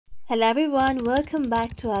Hello everyone, welcome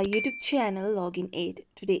back to our YouTube channel Login Aid.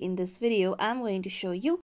 Today in this video, I'm going to show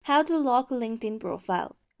you how to lock LinkedIn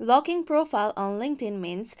profile. Locking profile on LinkedIn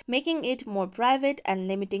means making it more private and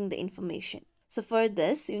limiting the information. So for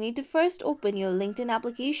this, you need to first open your LinkedIn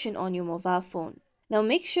application on your mobile phone. Now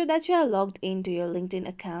make sure that you are logged into your LinkedIn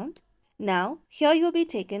account. Now, here you'll be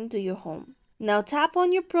taken to your home. Now tap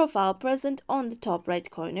on your profile present on the top right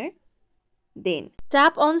corner. Then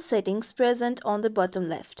tap on settings present on the bottom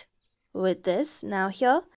left. With this, now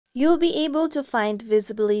here, you'll be able to find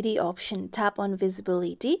visibility option. Tap on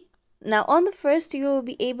visibility. Now on the first, you will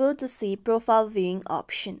be able to see profile viewing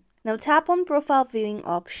option. Now tap on profile viewing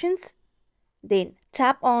options. Then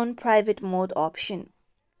tap on private mode option.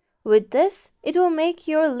 With this, it will make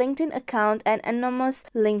your LinkedIn account an anonymous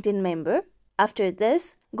LinkedIn member. After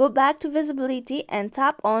this, go back to visibility and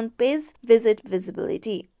tap on page visit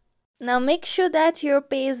visibility. Now make sure that your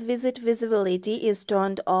page visit visibility is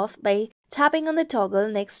turned off by tapping on the toggle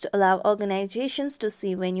next to allow organizations to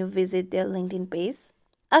see when you visit their LinkedIn page.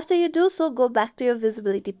 After you do so, go back to your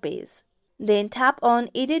visibility page. Then tap on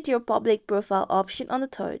edit your public profile option on the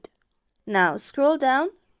third. Now scroll down.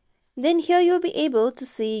 Then here you'll be able to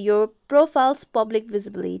see your profile's public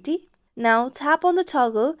visibility. Now tap on the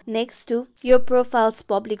toggle next to your profile's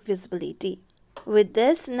public visibility. With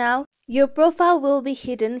this, now your profile will be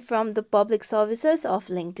hidden from the public services of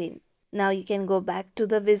LinkedIn. Now you can go back to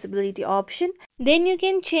the visibility option. Then you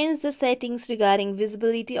can change the settings regarding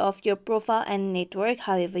visibility of your profile and network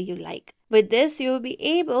however you like. With this, you will be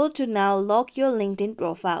able to now lock your LinkedIn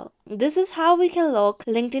profile. This is how we can lock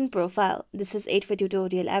LinkedIn profile. This is it for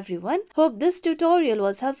tutorial everyone. Hope this tutorial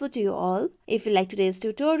was helpful to you all. If you like today's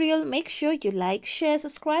tutorial, make sure you like, share,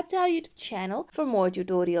 subscribe to our YouTube channel for more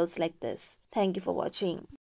tutorials like this. Thank you for watching.